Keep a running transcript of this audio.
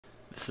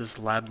This is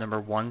lab number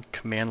 1,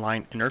 command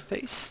line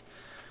interface.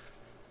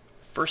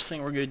 First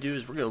thing we're going to do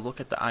is we're going to look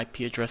at the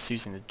IP address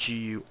using the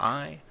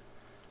GUI.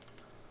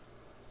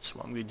 So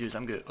what I'm going to do is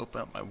I'm going to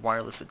open up my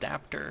wireless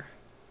adapter,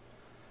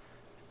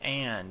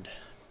 and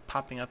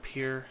popping up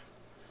here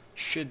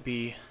should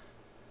be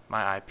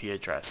my IP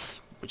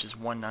address, which is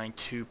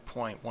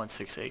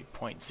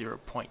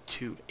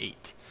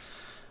 192.168.0.28.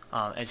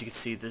 As you can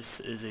see,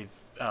 this is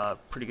a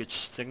pretty good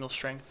signal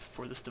strength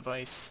for this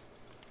device.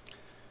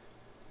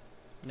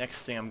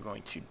 Next thing I'm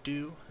going to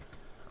do,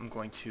 I'm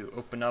going to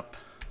open up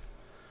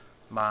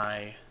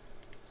my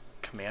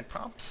command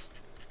prompts.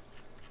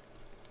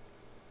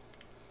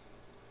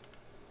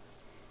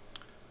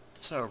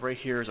 So right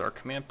here is our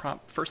command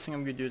prompt. First thing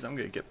I'm going to do is I'm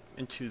going to get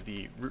into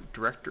the root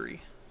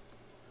directory.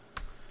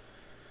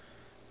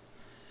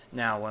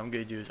 Now what I'm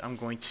going to do is I'm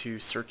going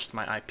to search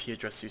my IP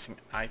address using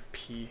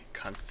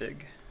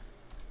ipconfig,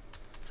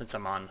 since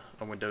I'm on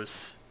a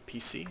Windows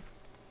PC.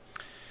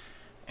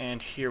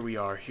 And here we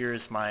are. Here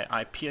is my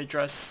IP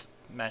address,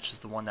 matches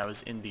the one that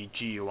was in the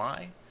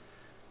GUI.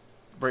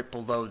 Right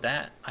below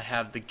that I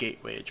have the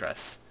gateway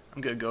address.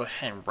 I'm going to go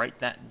ahead and write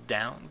that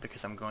down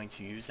because I'm going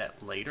to use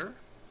that later.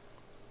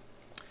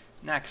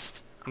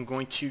 Next, I'm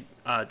going to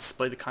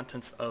display the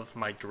contents of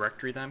my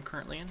directory that I'm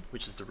currently in,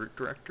 which is the root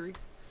directory.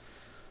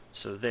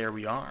 So there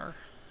we are.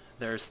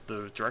 There's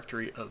the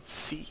directory of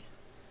C.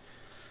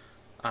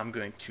 I'm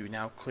going to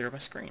now clear my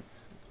screen,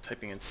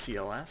 typing in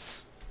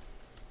CLS,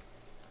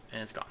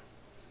 and it's gone.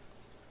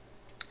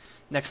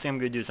 Next thing I'm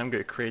going to do is I'm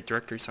going to create a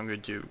directory, so I'm going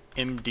to do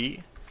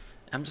md.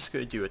 I'm just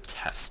going to do a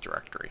test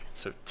directory,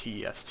 so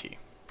test.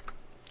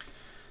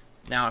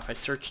 Now if I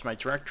search my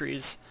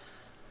directories,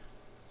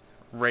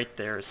 right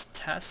there is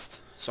test,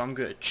 so I'm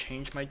going to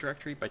change my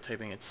directory by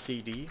typing in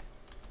cd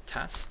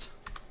test.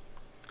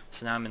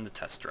 So now I'm in the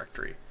test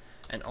directory,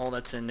 and all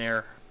that's in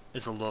there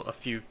is a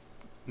few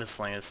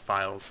miscellaneous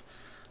files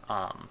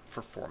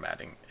for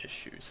formatting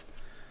issues.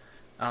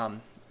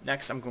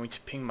 Next I'm going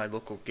to ping my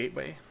local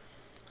gateway,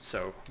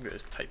 so I'm going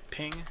to type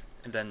ping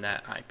and then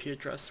that IP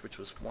address, which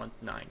was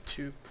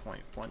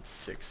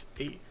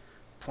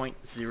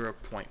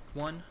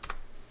 192.168.0.1,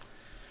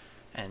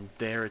 and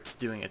there it's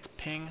doing its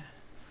ping.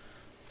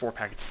 4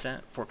 packets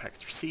sent, 4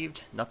 packets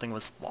received, nothing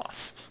was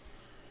lost.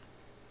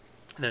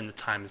 And then the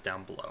time is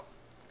down below.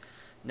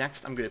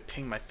 Next I'm going to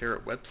ping my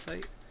favorite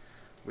website,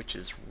 which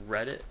is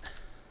reddit.com.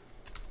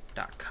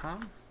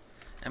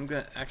 I'm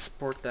going to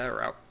export that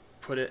or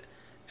output it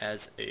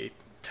as a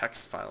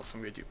text file, so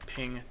I'm going to do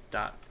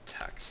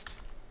ping.text.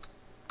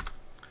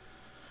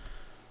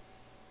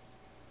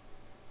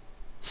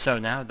 So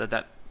now that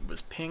that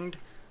was pinged,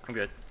 I'm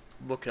going to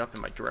look it up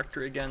in my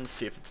directory again,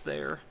 see if it's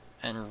there,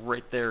 and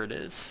right there it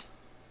is.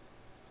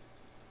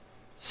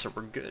 So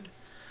we're good.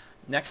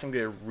 Next I'm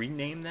going to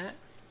rename that.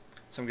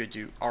 So I'm going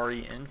to do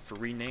ren for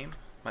rename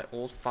my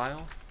old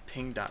file,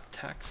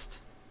 ping.text.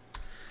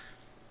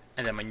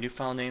 And then my new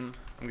file name,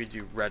 I'm going to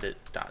do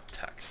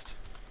reddit.text.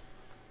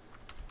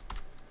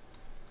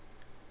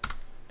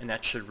 And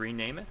that should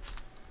rename it.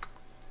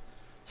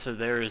 So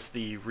there is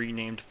the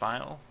renamed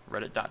file,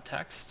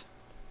 reddit.text.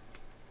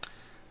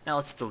 Now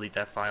let's delete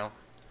that file.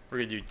 We're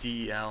going to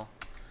do del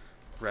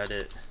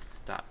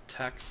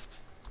reddit.text.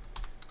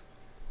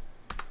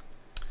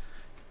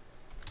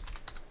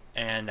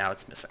 And now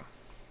it's missing.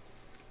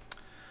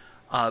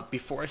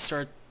 Before I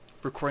start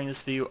recording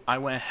this video, I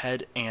went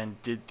ahead and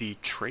did the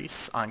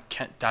trace on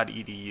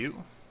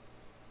kent.edu.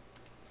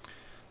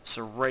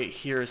 So right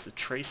here is the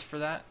trace for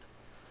that.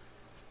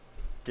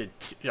 Did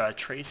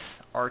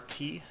trace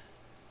rt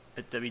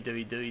at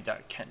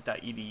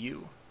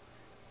www.kent.edu,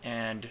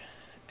 and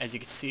as you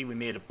can see, we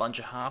made a bunch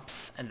of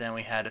hops and then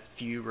we had a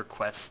few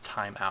requests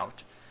time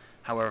out.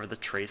 However, the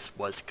trace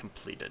was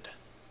completed.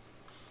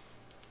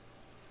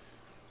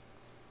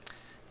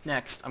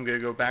 Next, I'm going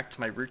to go back to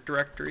my root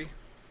directory,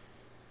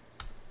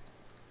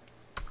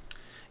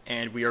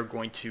 and we are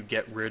going to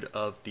get rid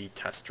of the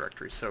test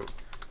directory. So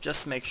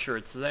just to make sure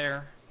it's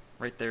there,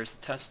 right there's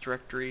the test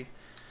directory.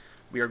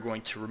 We are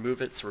going to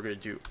remove it, so we're going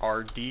to do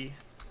rd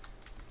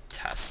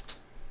test.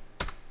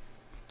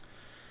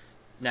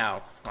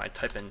 Now, when I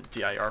type in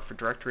dir for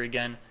directory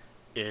again,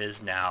 it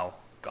is now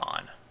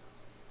gone.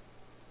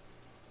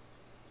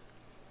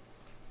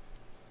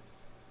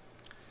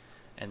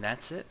 And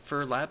that's it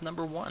for lab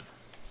number 1.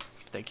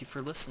 Thank you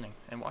for listening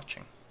and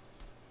watching.